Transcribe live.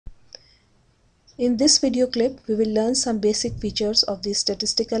In this video clip, we will learn some basic features of the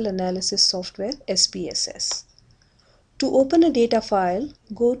statistical analysis software SPSS. To open a data file,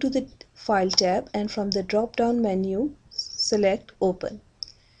 go to the File tab and from the drop-down menu, select Open.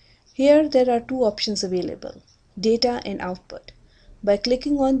 Here there are two options available, Data and Output. By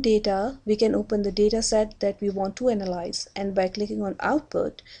clicking on Data, we can open the data set that we want to analyze, and by clicking on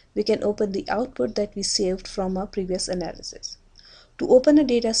Output, we can open the output that we saved from our previous analysis. To open a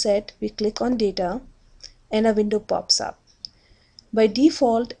data set, we click on Data and a window pops up. By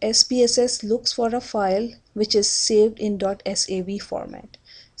default, SPSS looks for a file which is saved in .sav format.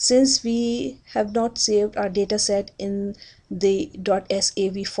 Since we have not saved our dataset in the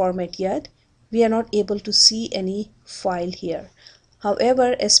 .sav format yet, we are not able to see any file here.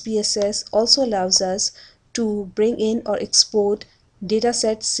 However, SPSS also allows us to bring in or export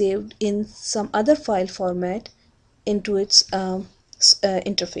datasets saved in some other file format into its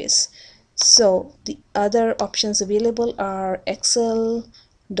interface. So the other options available are Excel,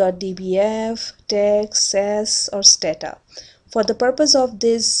 .dbf, text, SAS, or Stata. For the purpose of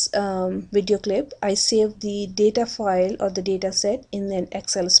this video clip, I saved the data file or the data set in an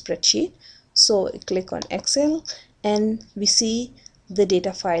Excel spreadsheet. So I click on Excel and we see the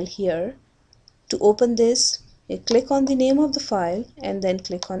data file here. To open this, you click on the name of the file and then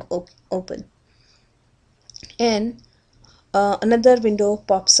click on Open. And another window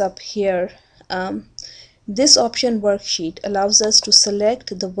pops up here. This option Worksheet allows us to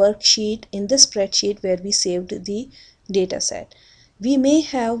select the worksheet in the spreadsheet where we saved the dataset. We may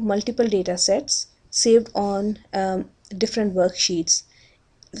have multiple datasets saved on different worksheets.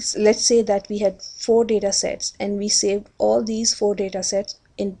 Let's say that we had 4 datasets and we saved all these 4 datasets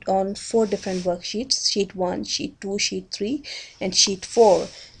on 4 different worksheets, sheet 1, sheet 2, sheet 3 and sheet 4.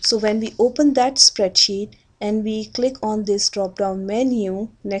 So when we open that spreadsheet and we click on this drop down menu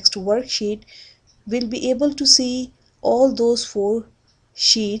next to worksheet, we'll be able to see all those 4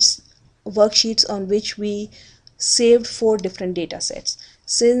 worksheets on which we saved 4 different data sets.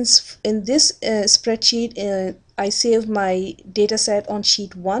 Since in this spreadsheet I saved my data set on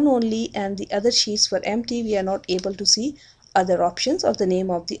sheet 1 only and the other sheets were empty, we are not able to see other options or the name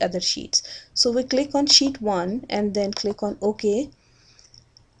of the other sheets. So we click on sheet 1 and then click on OK,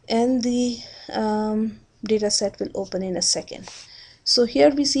 and the data set will open in a second. So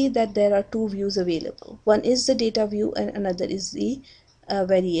here we see that there are 2 views available. One is the data view and another is the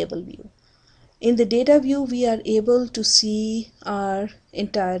variable view. In the data view, we are able to see our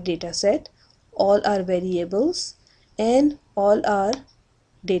entire data set, all our variables and all our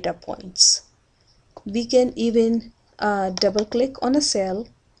data points. We can even double click on a cell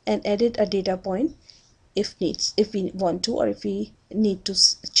and edit a data point if we want to, or if we need to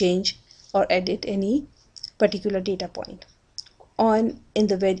change or edit any particular data point. In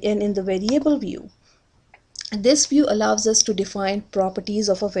the variable view, this view allows us to define properties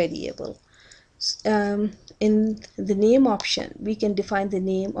of a variable. In the name option, we can define the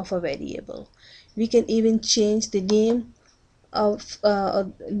name of a variable. We can even change the name of a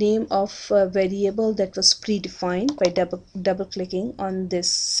variable that was predefined by double clicking on this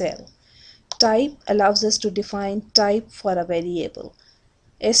cell. Type allows us to define type for a variable.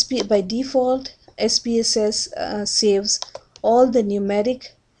 By default, SPSS saves all the numeric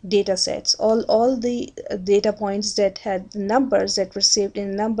data sets, all the data points that had numbers that were saved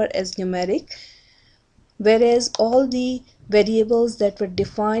in number as numeric, whereas all the variables that were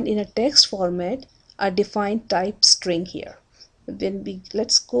defined in a text format are defined type string here.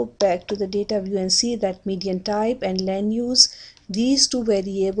 Let's go back to the data view and see that median type and land use, these 2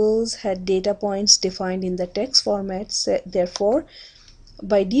 variables had data points defined in the text format. Therefore,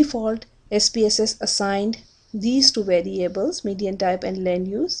 by default, SPSS assigned these 2 variables, median type and land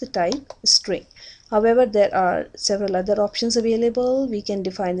use, the type string. However, there are several other options available. We can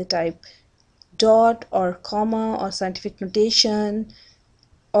define the type dot or comma or scientific notation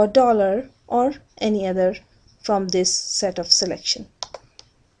or dollar or any other from this set of selection.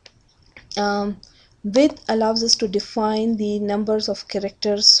 Width allows us to define the numbers of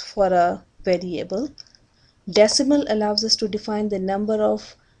characters for a variable. Decimal allows us to define the number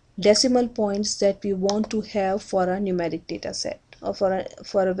of decimal points that we want to have for a numeric data set or for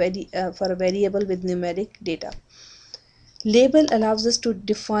a variable with numeric data. Label allows us to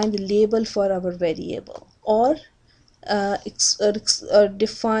define the label for our variable or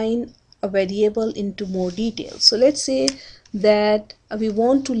define a variable into more detail. So let's say that we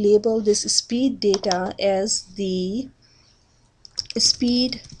want to label this speed data as the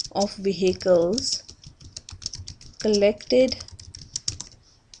speed of vehicles collected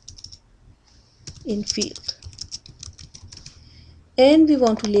in field. and we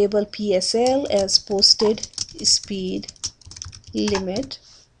want to label PSL as posted speed limit,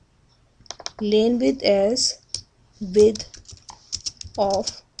 lane width as width of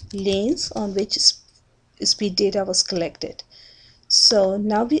lanes on which speed data was collected. So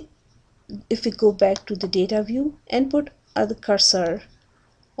now if we go back to the data view and put the cursor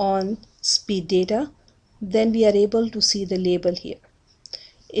on speed data, then we are able to see the label here.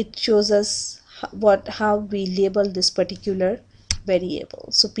 It shows us how we label this particular variable.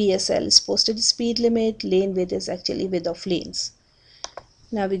 So PSL is posted speed limit, lane width is actually width of lanes.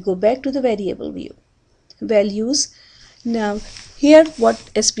 Now we go back to the variable view. Values. Now here what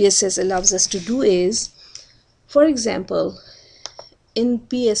SPSS allows us to do is, for example, in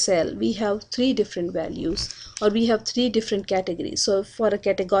PSL we have three different values, or we have three different categories. So for a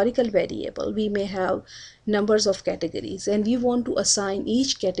categorical variable we may have numbers of categories, and we want to assign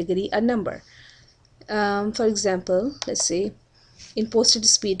each category a number. For example, let's say in posted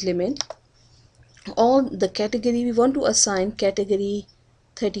speed limit, all the category we want to assign category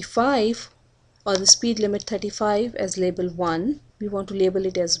 35, or the speed limit 35, as label 1. We want to label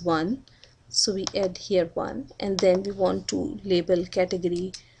it as 1, so we add here 1, and then we want to label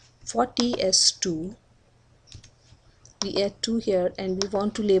category 40 as 2. We add 2 here, and we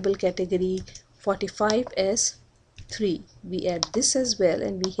want to label category 45 as 3. We add this as well,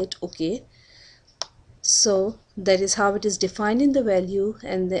 and we hit OK. So that is how it is defined in the value,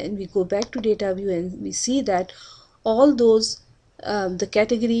 and then we go back to data view and we see that all those the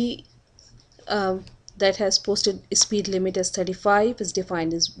category that has posted speed limit as 35 is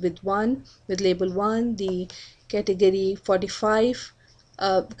defined as with 1, with label 1. The category 45,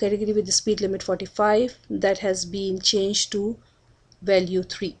 category with the speed limit 45, that has been changed to value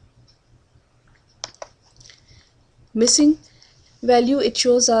 3. Missing value, it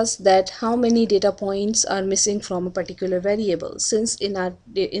shows us that how many data points are missing from a particular variable. Since in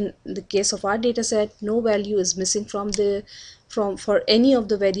the case of our data set, no value is missing for any of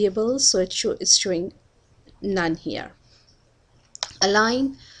the variables, so it's showing none here.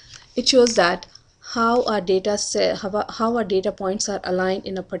 Align, it shows that how our data points are aligned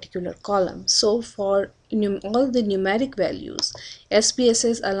in a particular column. So for all the numeric values,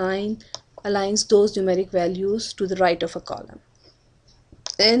 SPSS aligns those numeric values to the right of a column.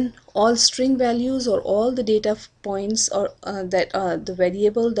 Then all string values, or all the data points, or the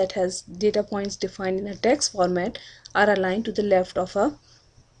variable that has data points defined in a text format, are aligned to the left of a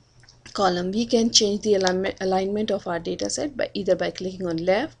column. We can change the alignment of our data set either by clicking on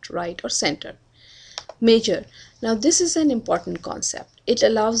left, right, or center. Measure. Now this is an important concept. It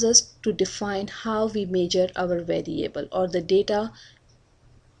allows us to define how we measure our variable, or the data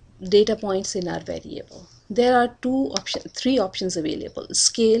points in our variable. There are three options available: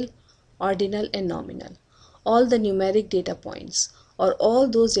 scale, ordinal, and nominal. All the numeric data points, or all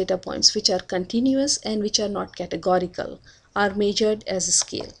those data points which are continuous and which are not categorical, are measured as a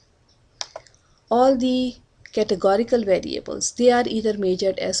scale. All the categorical variables, they are either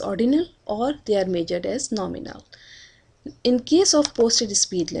measured as ordinal or they are measured as nominal. In case of posted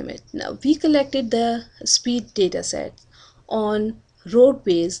speed limit, now we collected the speed data set on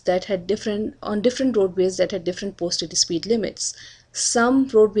roadways that had different roadways that had different posted speed limits. Some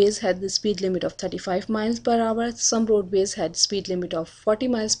roadways had the speed limit of 35 miles per hour, some roadways had speed limit of 40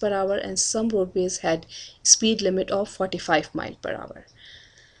 miles per hour, and some roadways had speed limit of 45 miles per hour.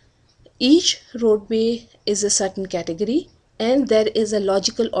 Each roadway is a certain category, and there is a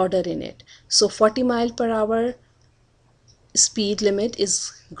logical order in it. So 40 mile per hour speed limit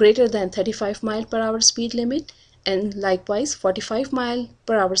is greater than 35 mile per hour speed limit, and likewise 45 mile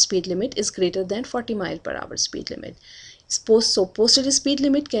per hour speed limit is greater than 40 mile per hour speed limit. So posted speed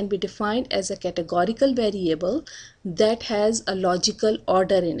limit can be defined as a categorical variable that has a logical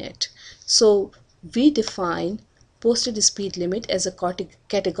order in it. So we define posted speed limit as a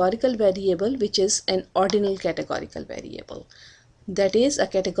categorical variable which is an ordinal categorical variable. That is a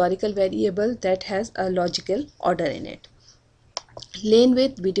categorical variable that has a logical order in it. Lane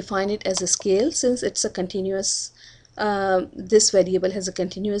width, we define it as a scale since it's a continuous, this variable has a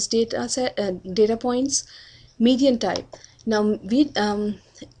continuous data points. Median type, now we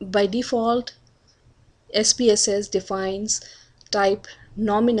by default SPSS defines type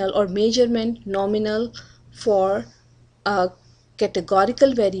nominal, or measurement nominal, for a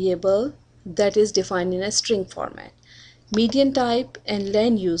categorical variable that is defined in a string format. Median type and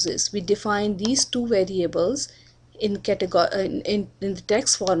len uses, we define these two variables in the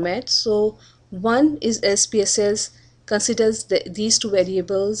text format. So one is SPSS considers these two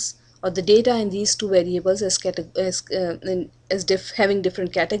variables or the data in these two variables as having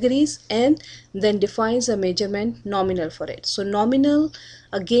different categories, and then defines a measurement nominal for it. So nominal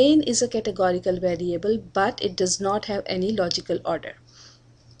again is a categorical variable, but it does not have any logical order.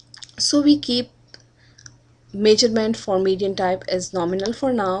 So we keep measurement for median type as nominal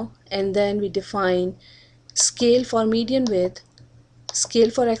for now, and then we define scale for median width,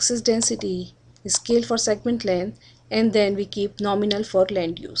 scale for axis density, scale for segment length, and then we keep nominal for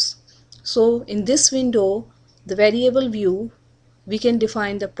land use. So in this window, the variable view, we can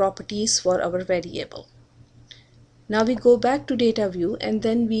define the properties for our variable. Now we go back to data view, and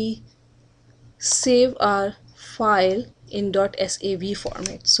then we save our file in .sav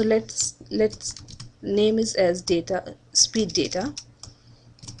format. So let's name it as data speed data,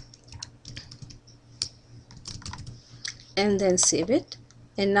 and then save it.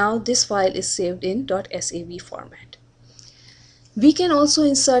 And now this file is saved in .sav format. We can also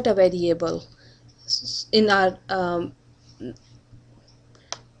insert a variable in our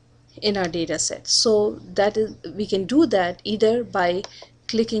data set. So that is, we can do that either by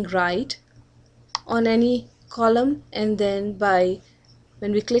clicking right on any column, and then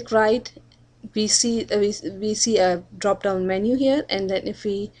when we click right, we see a drop down menu here, and then if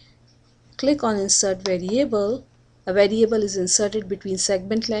we click on insert variable, a variable is inserted between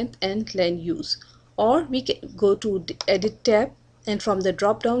segment length and land use. Or we can go to edit tab, and from the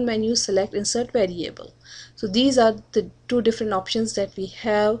drop down menu select insert variable. So these are the two different options that we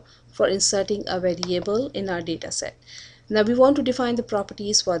have for inserting a variable in our data set. Now we want to define the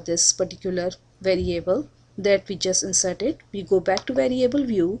properties for this particular variable that we just inserted. We go back to variable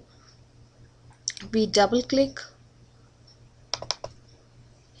view, we double click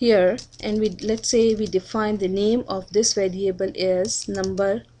here, and let's say we define the name of this variable as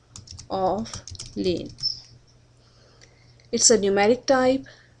number of lanes. It's a numeric type.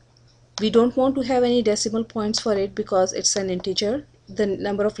 We don't want to have any decimal points for it because it's an integer. The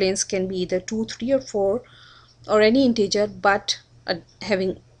number of lanes can be either 2, 3, or 4, or any integer, but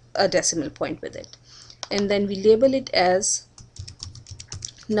having a decimal point with it. And then we label it as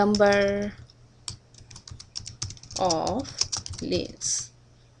number of lanes.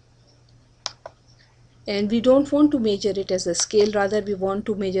 And we don't want to measure it as a scale, rather we want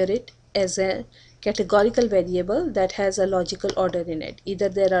to measure it as a categorical variable that has a logical order in it. Either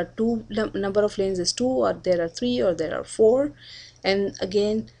there are number of lanes is 2, or there are 3, or there are 4, and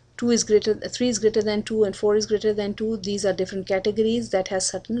again 3 is greater than 2 and 4 is greater than 2. These are different categories that has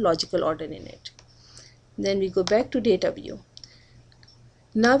certain logical order in it. Then we go back to data view.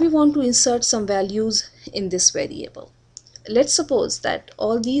 Now we want to insert some values in this variable. Let's suppose that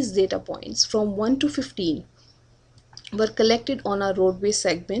all these data points from 1 to 15 were collected on a roadway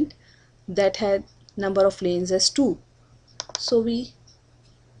segment that had number of lanes as 2. So we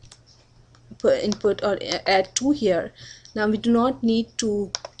input or add 2 here. Now we do not need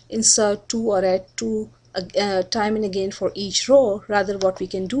to insert 2 or add 2 time and again for each row. Rather what we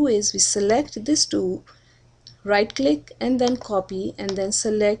can do is we select this 2, right click, and then copy, and then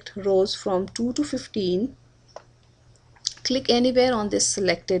select rows from 2 to 15. Click anywhere on these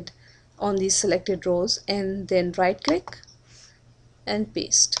selected rows, and then right click and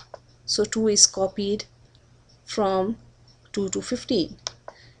paste. So 2 is copied from 2 to 15.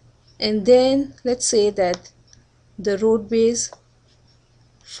 And then let's say that the roadways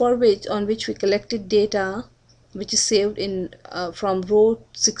on which we collected data, which is saved in from row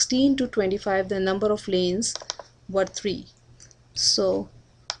 16 to 25, the number of lanes were 3. So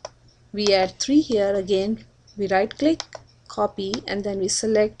we add 3 here. Again we right click, copy, and then we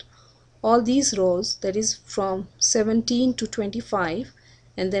select all these rows, that is from 17 to 25,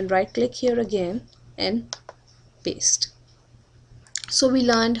 and then right click here again and paste. So we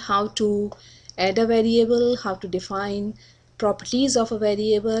learned how to add a variable, how to define properties of a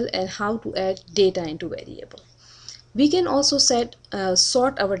variable, and how to add data into variable. We can also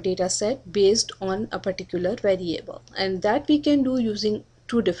sort our data set based on a particular variable, and that we can do using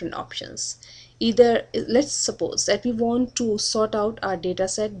two different options. Either, let's suppose that we want to sort out our data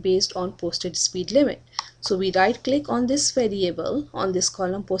set based on posted speed limit. So we right click on this variable, on this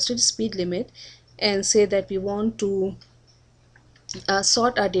column posted speed limit, and say that we want to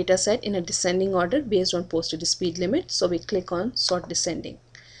sort our data set in a descending order based on posted speed limit. So we click on sort descending.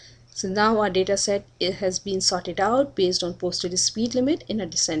 So now our data set has been sorted out based on posted speed limit in a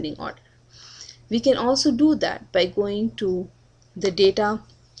descending order. We can also do that by going to the data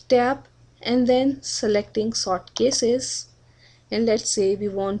tab and then selecting sort cases, and let's say we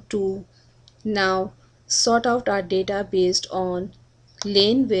want to now sort out our data based on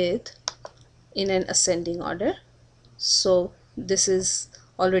lane width in an ascending order. So this is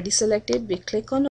already selected. We click on